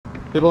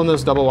People in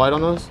this double wide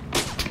on us.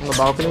 On the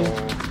balcony.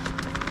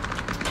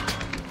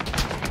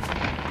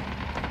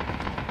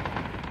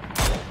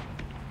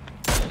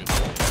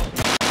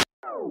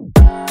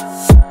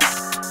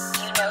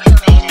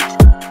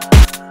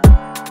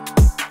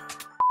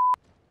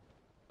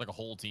 Like a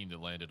whole team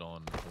that landed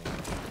on.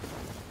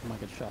 I might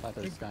get shot at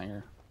this guy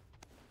here.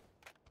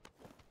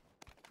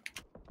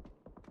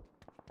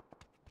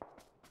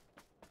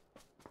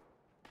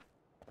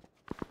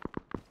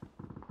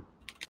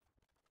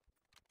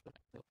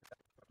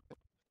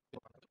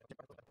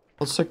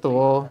 Let's check the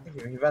wall. I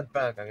think he went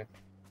back again.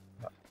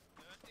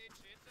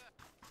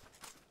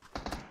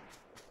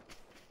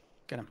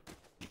 Get him.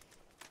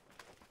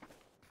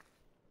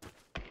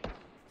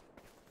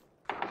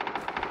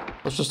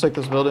 Let's just take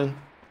this building.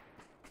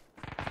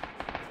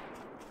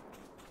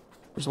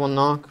 There's one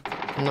knock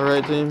on the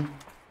right team.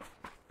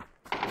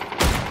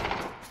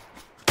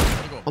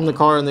 On the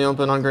car in the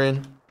open on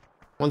green.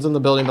 One's in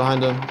the building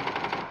behind him.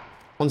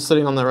 One's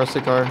sitting on that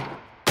rusty car.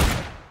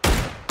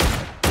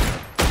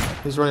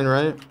 He's running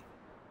right.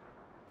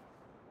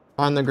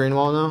 Behind the green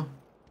wall now.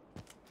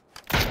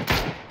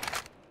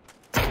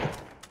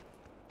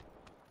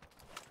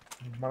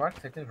 My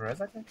mark, taking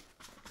res, I think.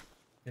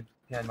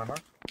 Behind my mark.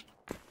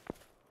 Do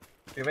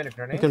you have any You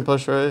grenades? can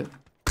push right.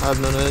 I have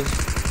no nades.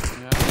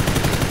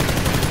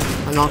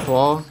 Yeah. I knocked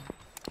wall.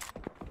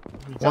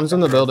 One's in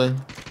the building.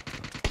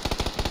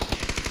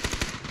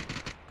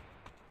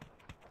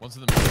 One's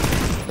in the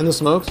middle. In the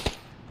smokes.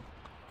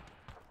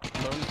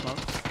 Low in the smoke.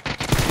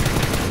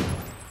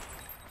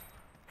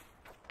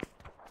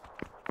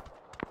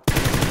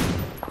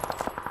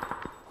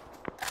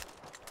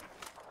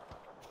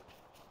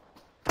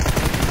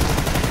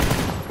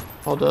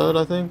 All dead,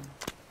 I think.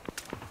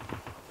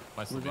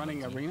 We're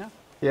running arena?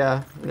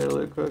 Yeah,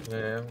 really quick.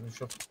 Yeah, we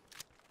should.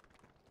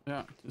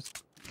 Yeah,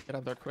 just get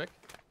out there quick.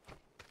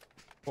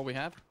 What we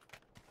have?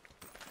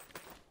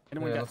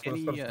 Anyone Yeah, got let's go,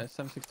 any let's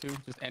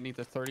 762? Just any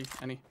the 30?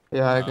 Any?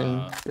 Yeah, I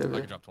can give I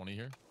it. can drop 20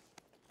 here.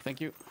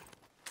 Thank you.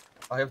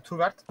 I have 2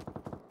 watt.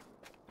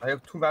 I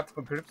have 2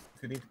 vertical grips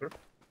if you need grip.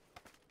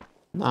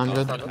 No, I'm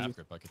good. Half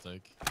grip I could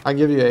take. I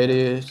give you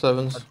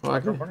 87s. I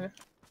drop one here.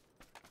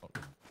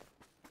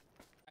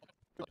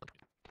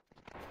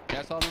 Yeah,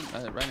 I saw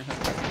them right in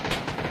front.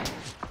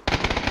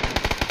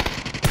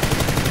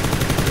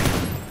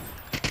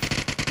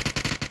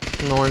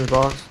 In the orange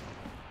box.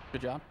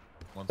 Good job.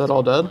 One's that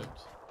all dead? wiped.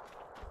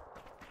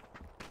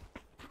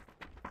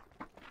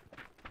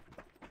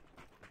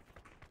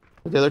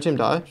 Did the other team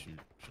die? Shoot,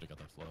 should have got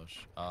that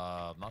flush.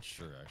 I'm not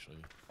sure actually.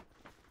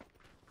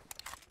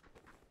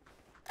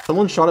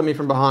 Someone shot at me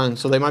from behind,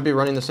 so they might be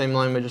running the same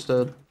line we just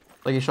did.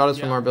 Like he shot us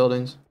from Yeah. our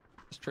buildings.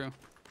 It's true.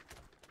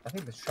 I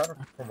think the shot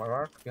from my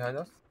mark behind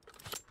us.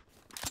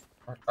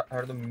 I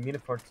heard them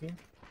minute 14.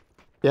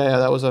 Yeah,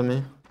 that was at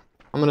me.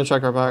 I'm gonna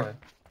check our back. Okay.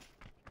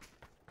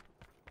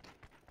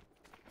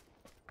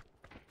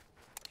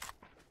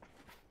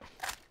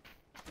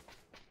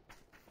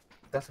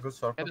 That's a good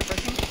circle. Get this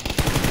person?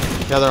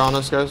 Yeah, they're on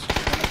us, guys.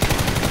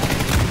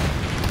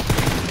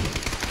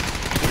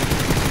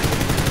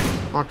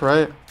 Knocked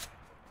right.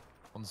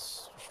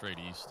 One's straight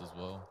east as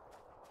well.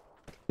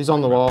 He's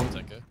on the wall.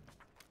 10K.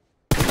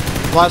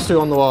 Last two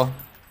on the wall.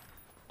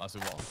 Last two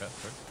wall. Okay,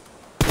 sure.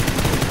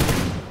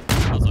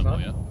 That's level,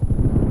 yeah.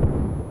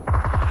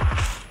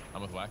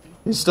 I'm with Wacky.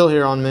 He's still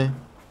here on me.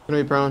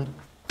 Gonna be prone.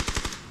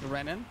 You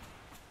ran in?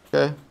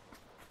 Okay.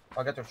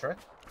 I'll get your shirt.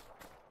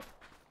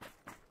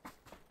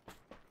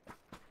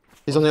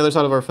 He's on the other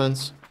side of our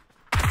fence.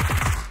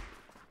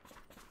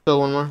 Still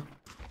one more.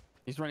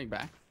 He's running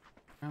back.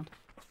 Around.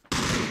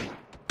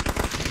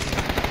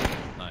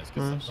 Nice,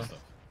 good Nice. stuff, good stuff.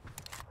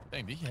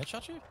 Dang, did he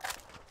headshot you?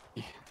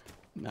 Yeah.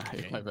 Nah, I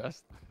did Okay. my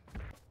best.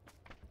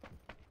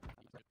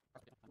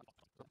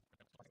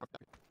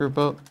 Group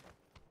up.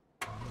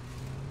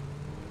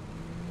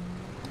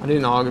 I need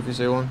an AUG if you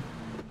see one.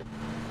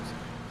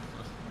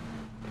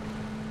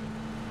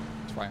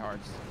 Try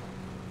hards.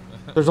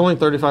 There's only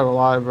 35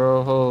 alive,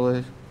 bro.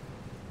 Holy.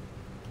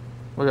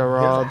 We got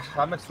robbed.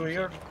 Helmet through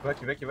here.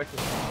 Wacky.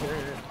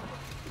 Here.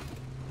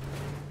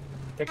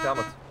 Take the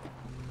helmet.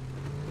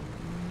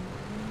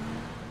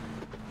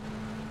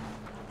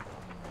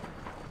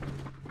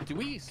 Do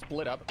we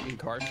split up in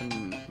cars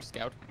and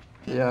scout?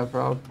 Yeah,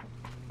 proud.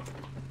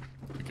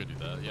 We could do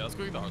that. Yeah, let's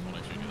go get the hard one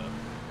actually do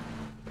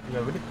that.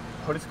 Yeah, we need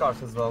police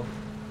cars as well.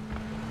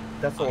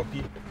 That's OP.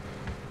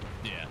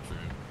 Yeah, true.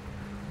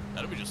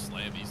 How do we just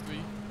slam these 3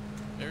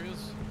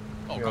 areas?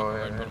 Oh, Yo, God, yeah,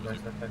 right in front of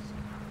us. nice.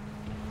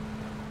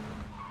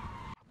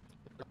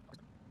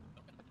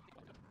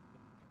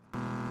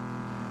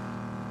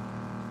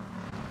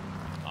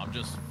 I'm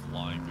just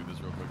flying through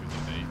this real quick as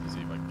a bait to see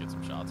if I can get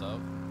some shots out.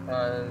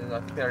 I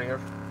think they're here.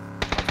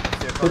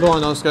 People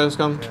on us, guys,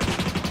 come. Yeah.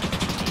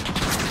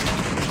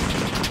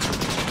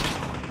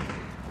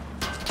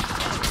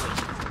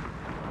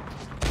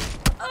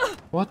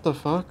 What the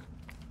fuck?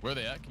 Where are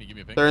they at? Can you give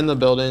me a ping? They're in the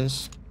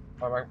buildings.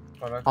 My back.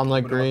 On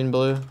like green,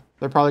 blue.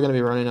 They're probably gonna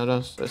be running at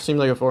us. It seemed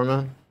like a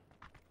 4-man.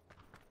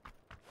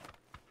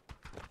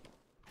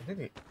 I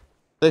think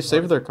They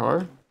saved their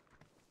car?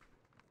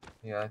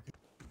 Yeah.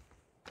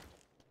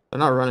 They're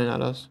not running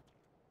at us.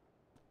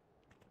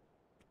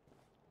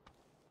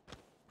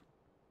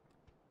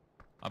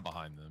 I'm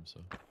behind them, so.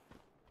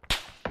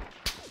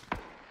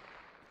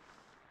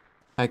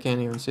 I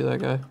can't even see that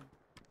guy.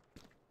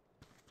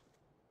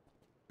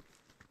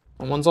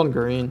 And one's on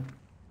green.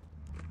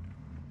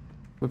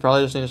 We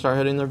probably just need to start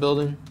hitting their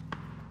building.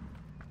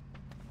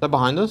 Is that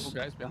behind us? Two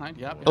guys behind.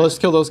 Yeah. Oh, let's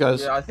kill those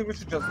guys. Yeah, I think we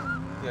should just.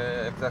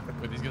 Yeah, exactly.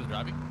 Wait, these guys are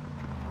driving?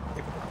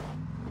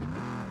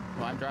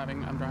 Well, I'm driving.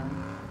 These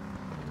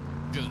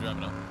guys are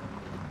driving up.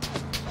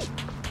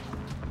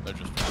 They're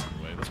just driving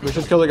away. Let's go. We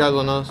should kill the guys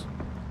on us.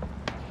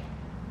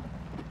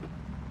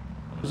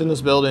 Who's in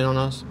this building on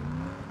us?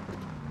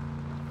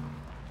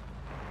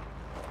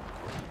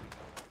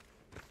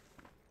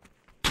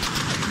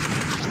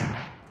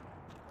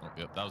 Oh,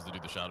 yep, that was the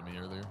dude that shot at me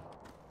earlier.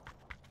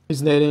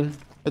 He's nading.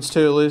 It's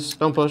 2 at least.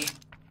 Don't push.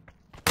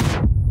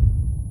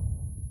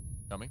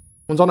 Coming.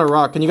 One's on a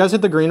rock. Can you guys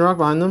hit the green rock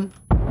behind them?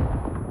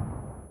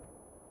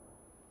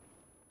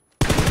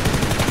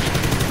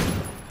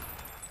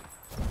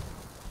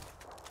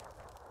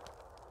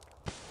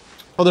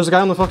 Oh, there's a guy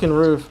on the fucking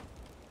roof.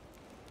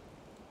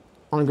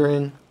 On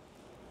green.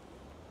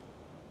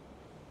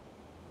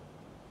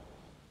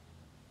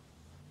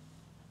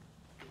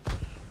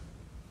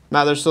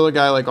 Matt, there's still a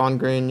guy like on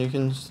green. You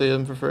can see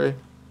him for free.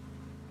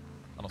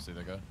 I don't see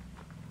that guy.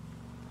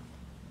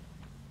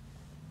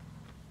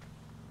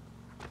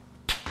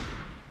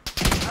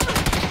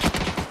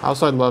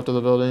 Outside left of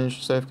the building. He's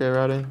just AFK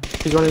routing.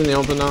 He's running in the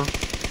open now.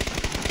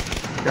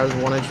 Guy's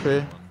 1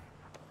 HP.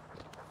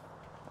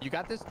 You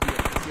got this?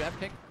 Do you have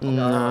pick?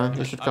 Nah,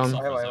 he should come.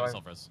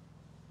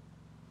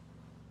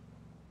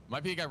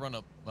 Might be a guy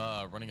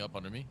running up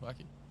under me,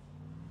 Wacky.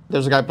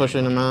 There's a guy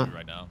pushing him out.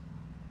 Right now.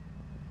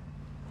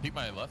 Peek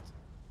my left.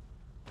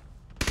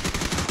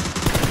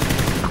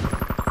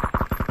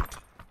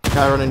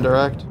 Guy running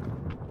direct.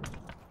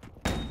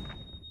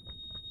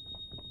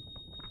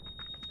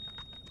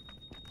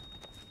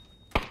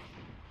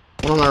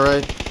 One on my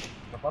right.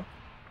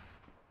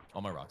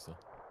 On my rocks though.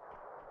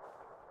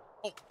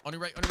 Oh, on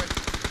your right, on your right.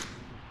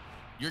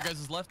 Your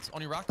guys' left,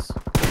 on your rocks.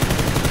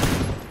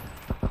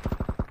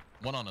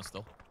 One on us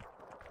still.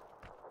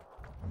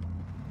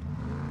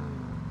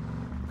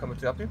 Coming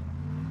to help you?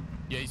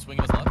 Yeah, he's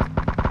swinging his left.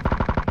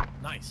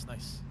 Nice,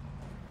 nice.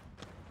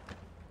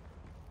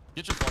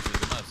 Get your flushes,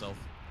 they're by himself.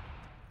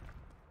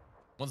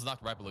 One's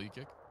knocked right below you,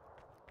 Kick.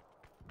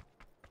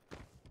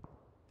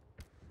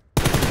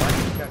 You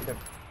can't get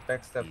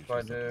backstepped You by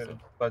should set this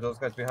up. by those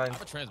guys I behind.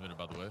 have a transmitter,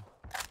 by the way.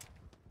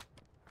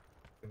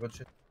 Good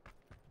shit.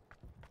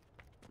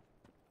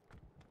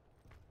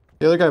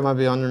 The other guy might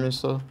be under me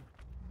still.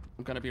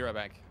 I'm gonna be right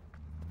back.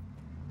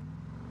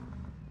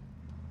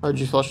 Oh,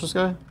 did you flush this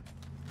guy?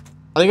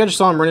 I think I just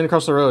saw him running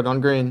across the road on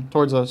green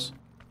towards us.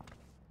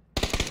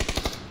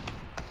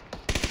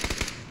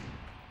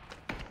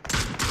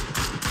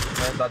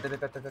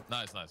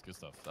 Nice, nice, good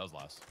stuff. That was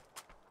last.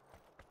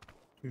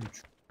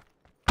 Huge.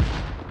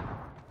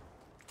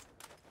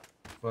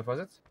 What was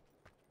it?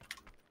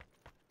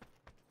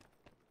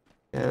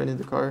 Yeah, we need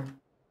the car.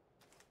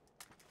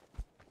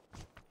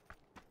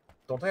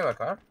 Don't I have a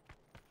car?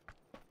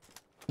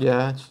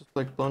 Yeah, it's just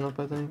like blown up,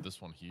 I think.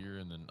 This one here,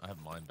 and then I have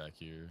mine back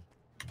here.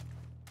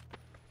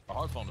 Our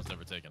hard phone was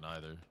never taken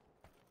either.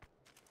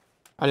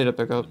 I need to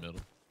pick In up. the middle.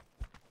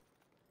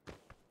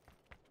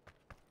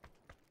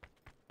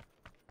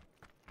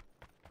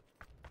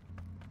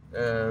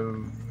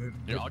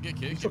 Here, I'll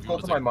get You kicked. should go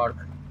to my mark.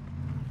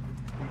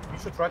 You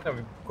should right now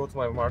go to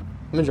my mark.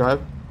 Let me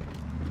drive.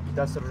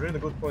 That's a really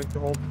good point to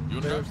hold. You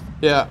wanna drive?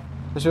 Yeah,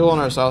 there's people on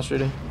our south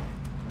shooting.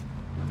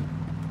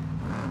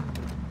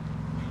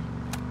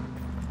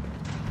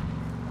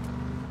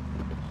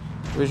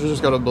 We should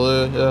just go to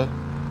blue, yeah.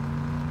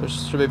 There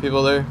should be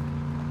people there.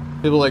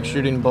 People like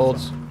shooting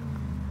bolts.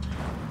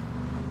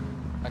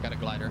 I got a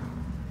glider.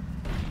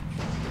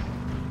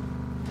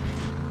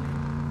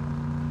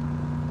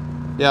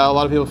 Yeah, a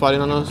lot of people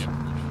fighting on us.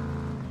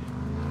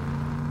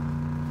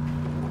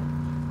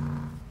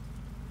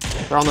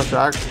 They're on the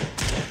track.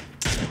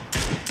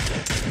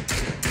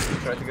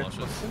 Try to get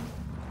Flushes.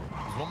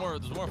 There's one more.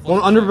 There's one more. One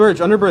flush. under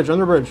bridge, under bridge,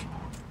 under bridge.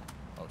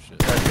 Oh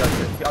shit. I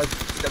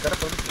gotta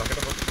focus.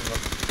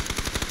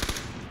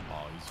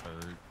 Oh, he's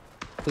hurt.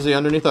 Is he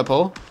underneath that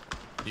pole?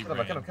 He Kill him,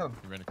 ran. kill him, kill him.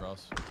 He ran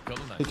across. Killed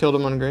him. Nice. He killed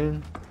him on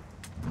green.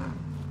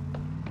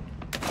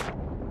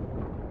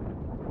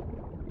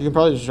 You can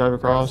probably just drive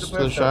across to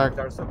the shack.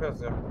 There's some players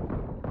there.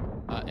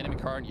 Enemy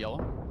car in yellow.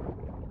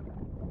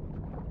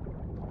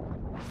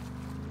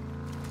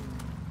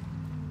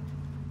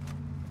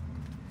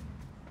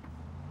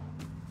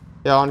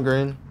 Yeah, on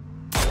green.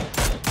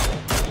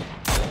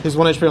 He's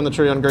 1 HP on the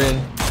tree on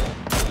green.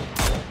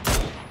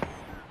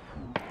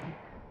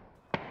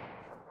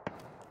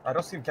 I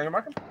don't see him. Can you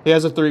mark him? He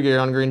has a 3 gear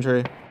on green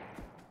tree.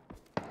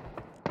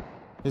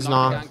 He's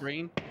Knocked not. down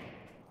green.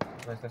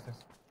 Nice.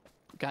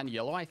 Guy in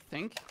yellow, I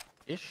think.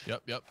 Ish.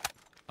 Yep, yep.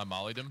 I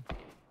mollied him.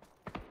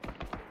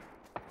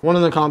 One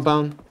in the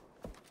compound.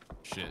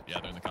 Shit,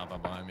 yeah, they're in the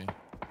compound behind me.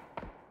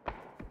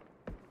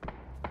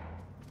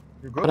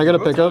 You good? Can I get a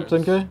You good? pickup,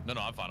 Tires. 10K?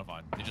 No, I'm fine. I'm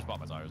fine. He just bought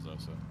my tires though,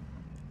 so.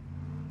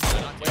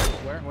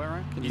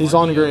 Where? Can you He's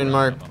mark on me? green,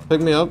 Mark.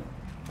 Pick me up.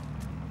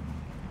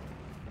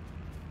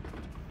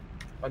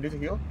 I need to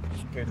heal.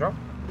 Can you drop?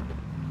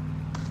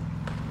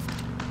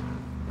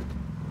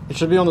 He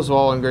should be on this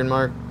wall on green,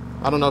 Mark.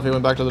 I don't know if he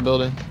went back to the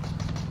building.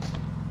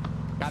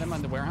 Got him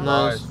on the warehouse.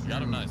 Nice. Nice.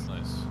 Got him. Nice.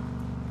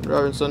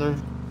 Driving center.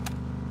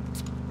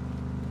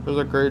 There's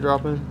a gray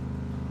dropping.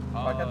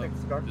 I can take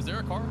this car. Is there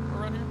a car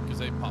around here? Because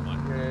they popped mine.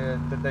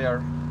 Yeah, they are.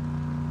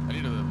 I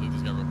need to loot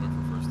this guy real quick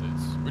for first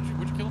aids. Where'd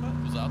you kill him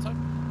at? Was it outside?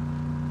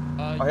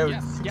 I have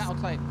Yeah,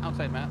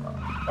 outside, Matt.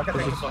 I can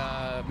take this one.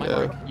 My Yeah.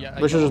 mark, yeah.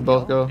 We should just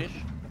both go.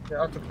 yellow-ish.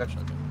 Yeah, I took that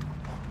shot.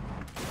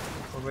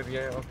 Already, yeah,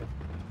 okay.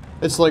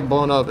 It's like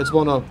blown up. It's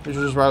blown up. You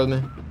should just ride with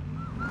me.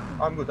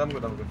 I'm good.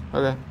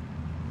 Okay.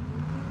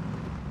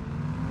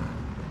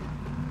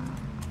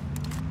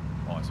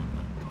 Oh, I see.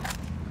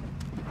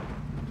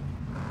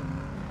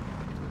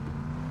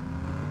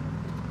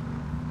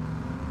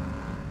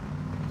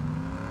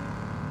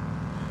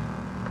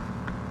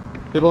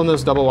 People in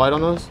this double wide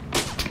on us.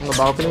 On the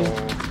balcony.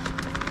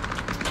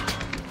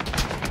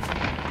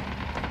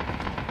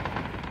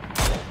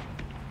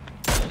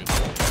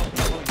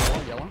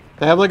 Yellow.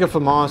 They have like a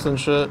FAMAS and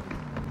shit.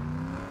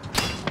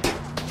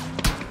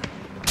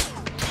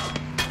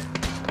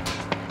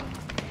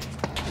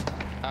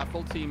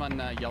 Full team on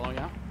yellow,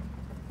 yeah.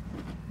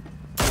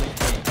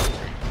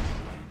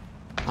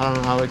 I don't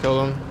know how they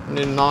killed him. I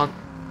need to knock.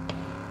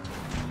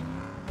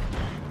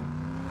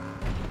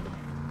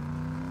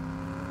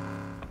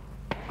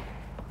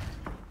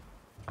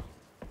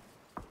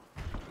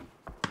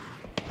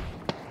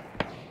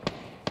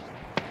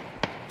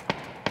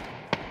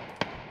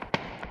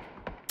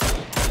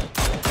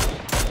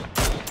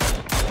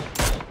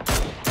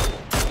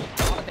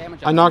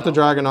 I knocked the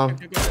dragon off.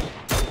 Good.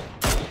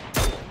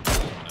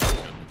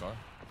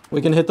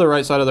 We can hit the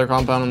right side of their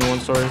compound in the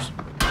 1-stories.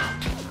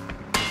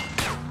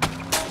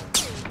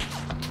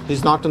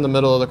 He's knocked in the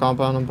middle of the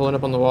compound. I'm pulling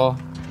up on the wall.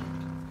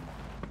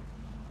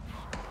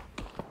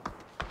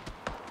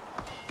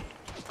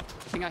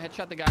 I think I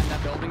headshot the guy in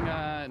that building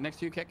next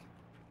to you, Kick.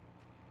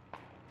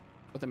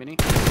 With the mini.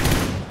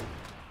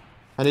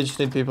 I just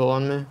need people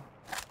on me.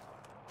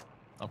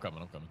 I'm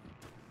coming.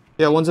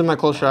 Yeah, one's in my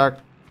close shack.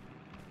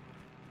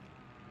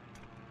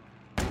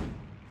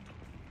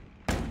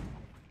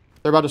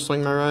 They're about to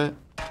swing my right.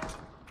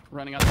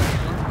 Running out the door.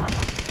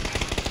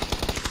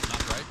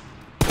 Not right.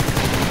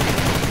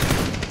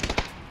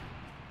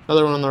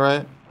 Another one on the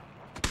right.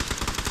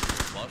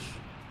 Flush.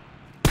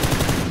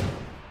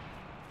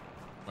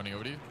 Running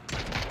over to you.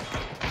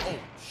 Oh,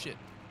 shit.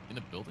 In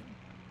the building?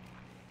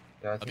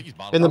 Yeah, I think he's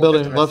bottom. In the I'll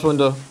take building, the left rest.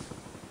 window.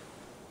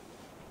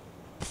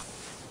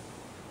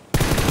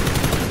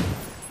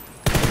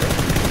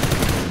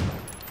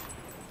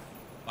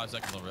 Five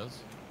seconds on res.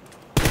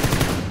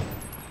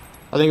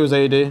 I think it was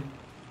AED.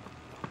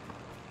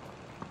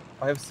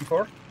 I have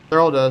C4. They're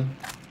all dead.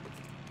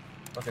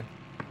 Okay.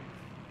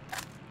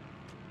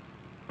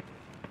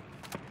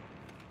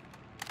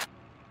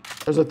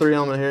 There's a 3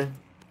 helmet here.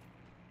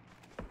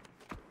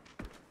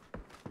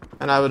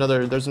 And I have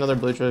another, there's another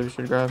blue chip you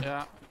should grab.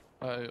 Yeah.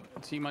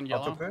 Team on I'll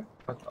yellow. take it.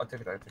 I'll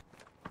take it. Get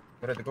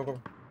ready, go.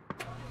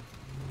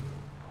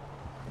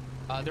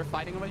 They're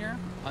fighting over here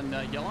on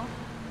yellow.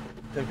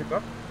 Take it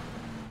up.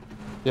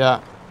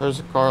 Yeah, there's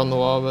a car on the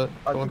wall, but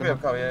I don't think we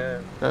look have at car,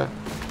 yeah. Okay.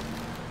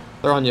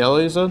 They're on yellow,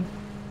 you said?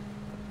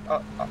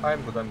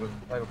 I'm good.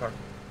 I have a car.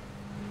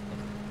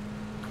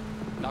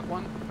 Knock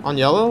one. On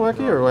yellow,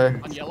 Wacky, or where?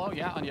 On yellow,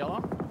 yeah, on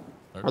yellow.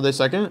 Are they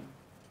second?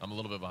 I'm a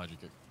little bit behind you,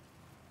 Kick.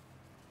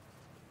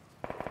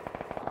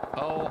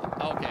 Oh,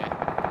 okay.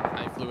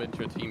 I flew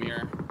into a team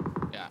here.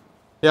 Yeah.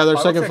 Yeah, they're I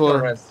will second take floor.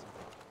 the rest.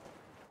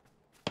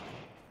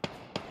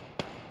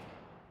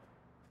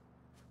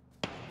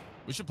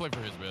 We should play for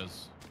his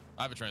res.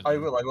 I have a trans. I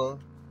will.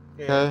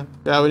 Yeah. Okay.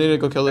 Yeah, we need to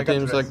go kill the I got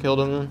teams the that rest. killed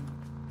him then.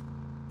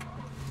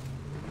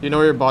 Do you know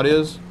where your body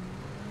is?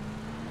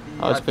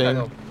 Oh, it's I pinged.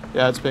 know.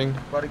 Yeah, it's pinged.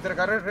 But is there a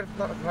guy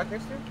right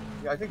next to you?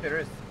 Yeah, I think there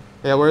is.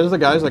 Yeah, where is the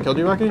guys that killed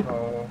you, Wacky?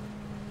 Oh.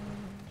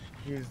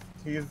 He's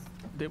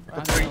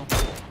I don't know.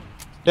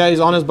 Yeah, he's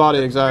on his body,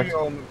 exact. three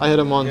on- I hit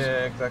him once.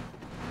 Yeah, exactly.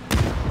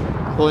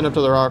 I'm pulling up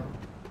to the rock.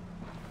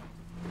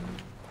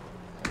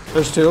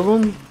 There's 2 of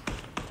them.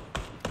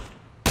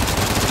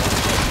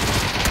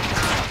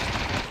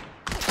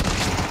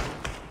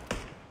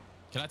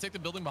 Can I take the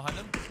building behind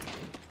him?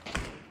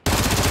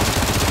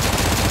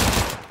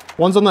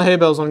 One's on the hay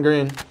bales on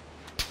green.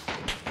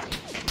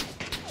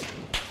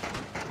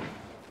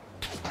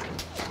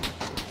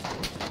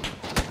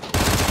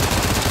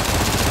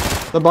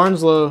 The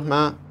barn's low,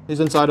 Matt. He's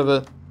inside of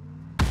it.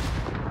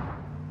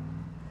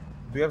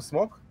 Do you have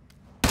smoke?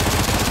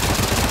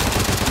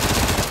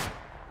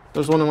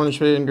 There's one in 1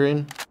 HP in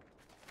green.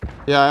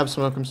 Yeah, I have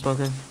smoke. I'm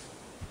smoking.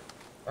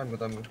 I'm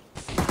good.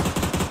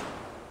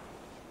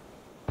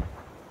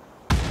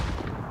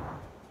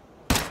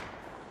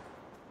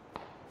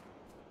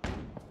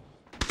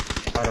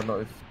 I don't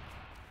know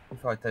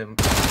if I have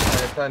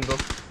time though.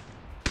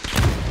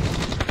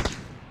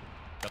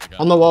 Got the got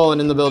On the wall and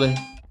in the building.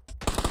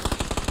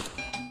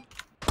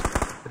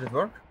 Did it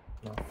work?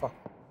 No, fuck.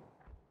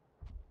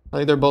 I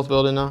think they're both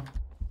building now.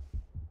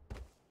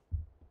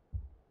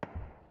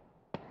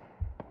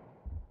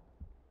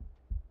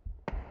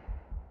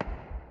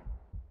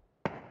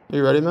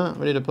 You ready, Matt?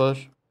 We need to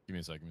push. Give me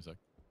a sec. Give me a sec.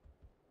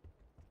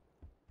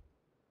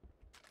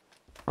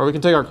 Or we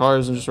can take our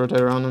cars and just rotate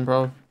around them,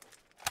 probably.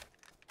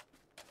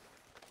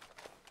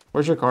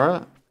 Where's your car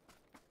at?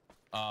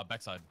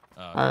 Backside.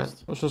 Alright,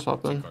 West. let's just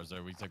hop 2 in. cars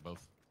there. We can take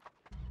both.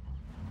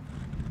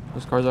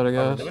 This car's out of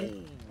gas.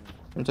 Oh,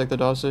 And take the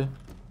Dossie.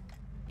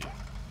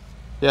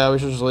 Yeah, we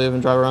should just leave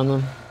and drive around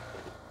them.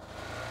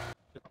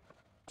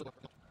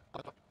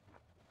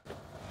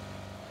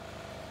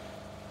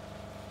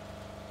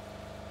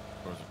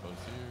 Doors are closed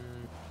here.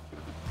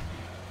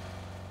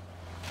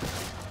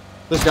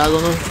 This guy's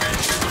on them.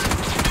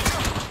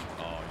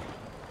 Oh,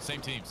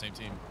 same team. Same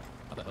team.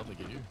 How the hell did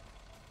they get you?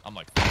 I'm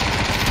like.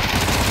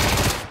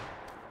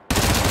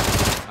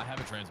 I have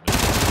a transmitter.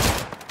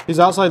 He's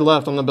outside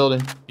left on the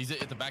building. He's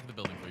at the back of the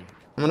building for you.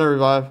 I'm gonna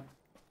revive.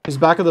 He's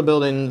back of the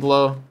building,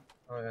 low.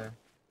 Oh yeah.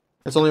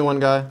 It's only one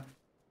guy.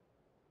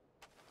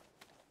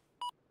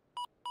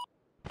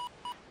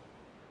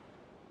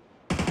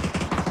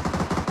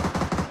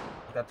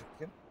 Got the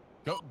kill.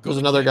 Go. There's to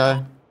another Key.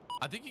 guy.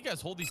 I think you guys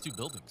hold these 2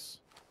 buildings.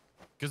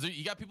 Because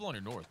you got people on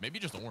your north. Maybe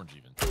just orange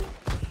even.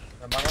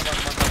 Mark.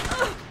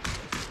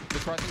 They're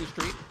crossing the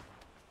street.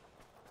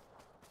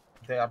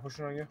 They are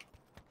pushing on you.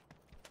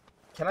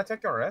 Can I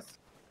take your rest?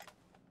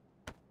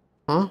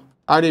 Huh?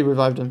 I already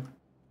revived him.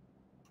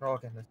 Oh,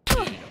 okay. Nice.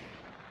 There you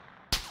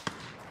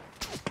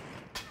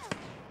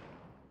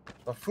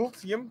go. A full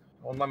team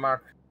on my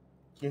mark.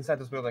 Inside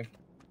this building.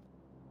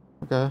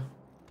 Okay.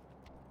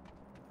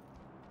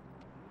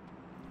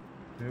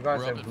 Do you guys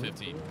We're up have at blue?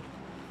 15.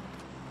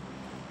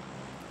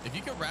 If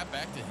you could wrap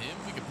back to him,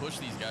 we could push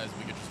these guys.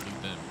 We could just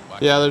beat them.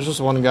 Whack Yeah, them. there's just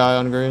one guy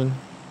on green.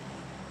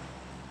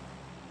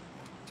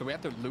 So we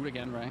have to loot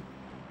again, right?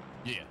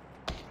 Yeah.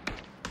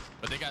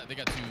 But they got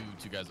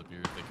two guys up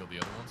here. If they killed the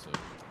other one, so.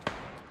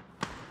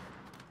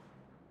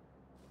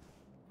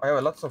 I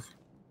have lots of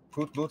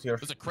good loot here.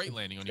 There's a crate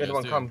landing on you If guys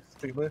anyone too. comes,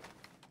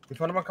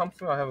 if anyone comes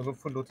to me, I have a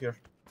full loot here.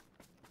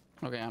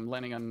 Okay, I'm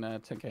landing on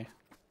 10K.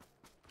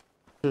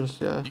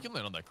 Just, yeah. You can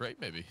land on that crate,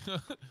 maybe.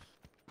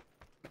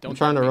 I'm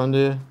trying to run to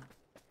you.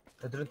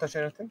 I didn't touch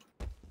anything.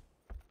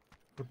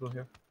 Good loot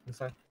here,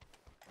 inside.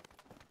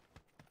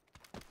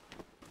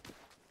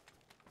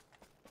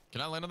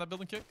 Can I land on that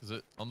building, Kick? Is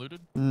it unlooted?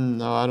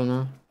 No, I don't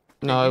know.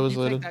 No, Hey, it was you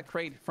looted. take that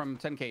crate from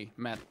 10K,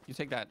 Matt. You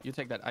take that. You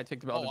take that. I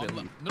take the other I'm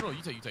building. no,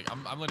 you take.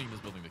 I'm landing in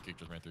this building that Kick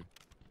just ran through.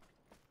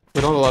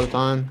 We don't have a lot of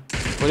time.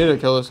 We need to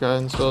kill this guy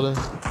in this building.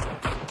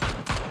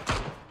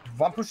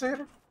 One push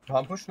here.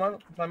 One push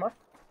my mark.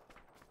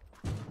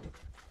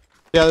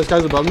 Yeah, this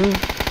guy's above me.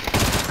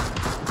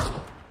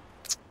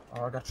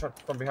 Oh, I got shot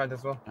from behind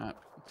as well.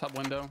 Top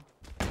window.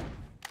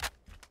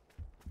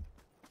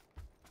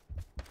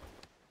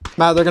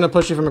 Matt, they're gonna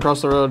push you from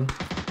across the road.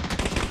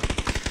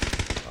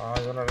 I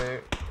don't have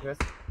a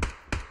rest.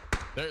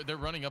 They're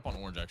running up on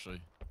orange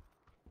actually.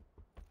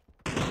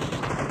 Do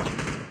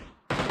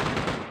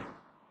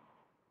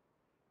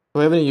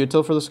we have any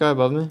util for this guy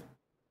above me?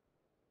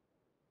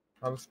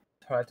 I was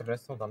trying to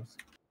rest. Hold on.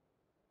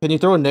 Can you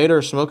throw a nade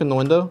or smoke in the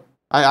window?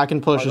 I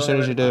can push as soon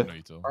as you do. No,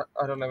 you too.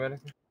 I don't have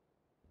anything.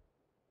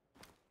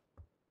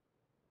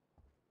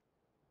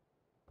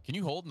 Can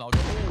you hold and I'll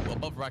go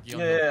above Rocky?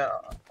 Yeah.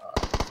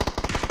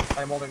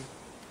 I'm holding.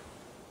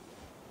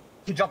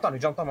 He jumped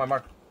on my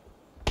mark.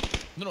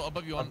 No,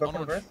 above you on Above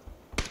orange. rest.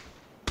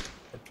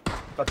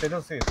 But they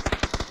don't see it.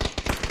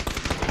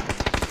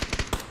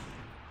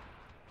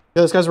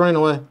 Yeah, this guy's running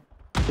away.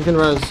 You can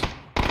res.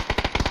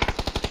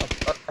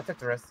 I took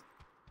the rest.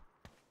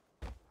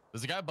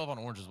 There's a guy above on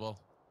orange as well.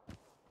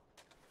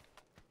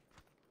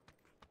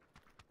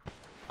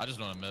 I just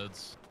don't have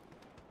meds.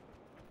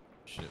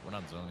 Shit, we're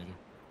not in zone either.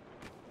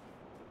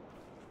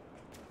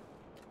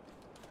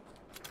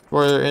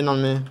 We're in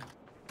on me.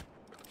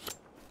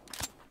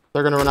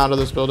 They're gonna run out of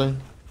this building.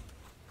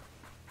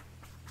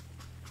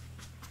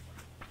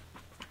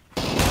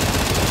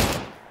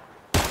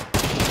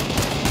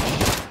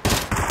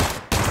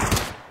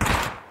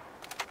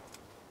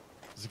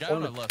 There's a guy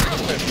on our left.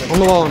 On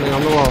the wall on me,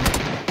 on the wall.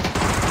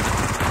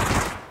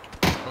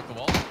 Broke the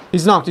wall.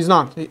 He's knocked, he's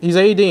knocked. He's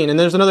ADing, and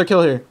there's another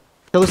kill here.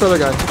 Kill this other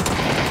guy.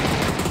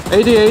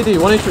 AD,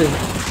 1 HP.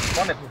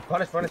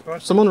 Punish.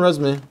 Someone res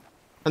me.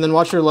 And then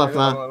watch your left,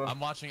 Matt. I'm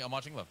watching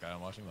left, guy.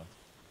 I'm watching left.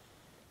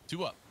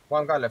 2 up.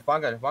 One guy left.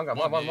 One. Yeah,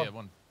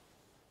 one.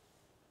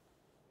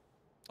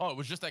 Oh, it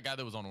was just that guy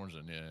that was on orange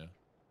then. Yeah.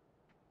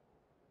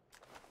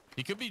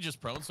 He could be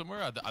just prone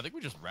somewhere. I think we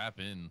just wrap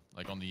in,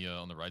 like on the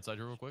right side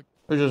here real quick.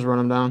 We just run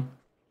him down.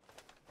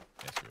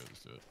 Yeah, screw it.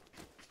 Let's do it.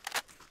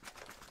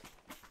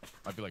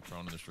 Might be like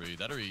prone in the street.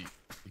 That or he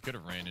could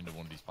have ran into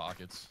one of these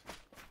pockets.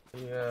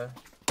 Yeah.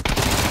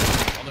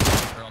 On the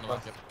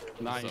rock. Yep.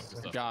 Nice. Good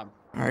stuff. Good job.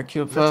 Alright,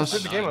 cube Let's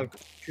fast. the game.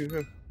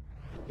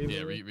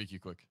 Yeah, re-queue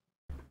quick.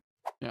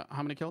 Yeah.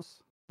 How many kills?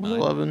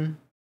 11.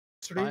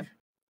 3.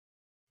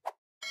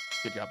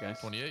 Good job, guys.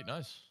 28,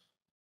 nice.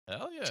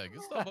 Hell yeah,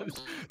 good stuff.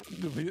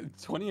 Boys.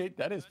 28,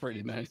 that is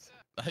pretty nice.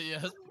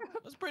 Yeah,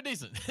 that's pretty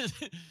decent.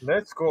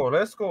 Let's go.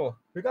 Let's go.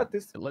 We got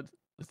this. Let's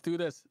do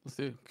this. Let's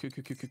do.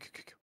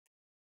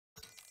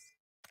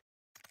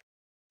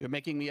 You're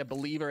making me a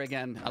believer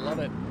again. I love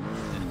it.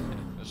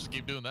 Let's just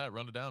keep doing that.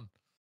 Run it down.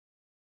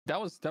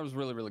 That was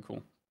really, really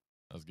cool.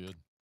 That was good.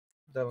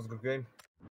 That was a good game.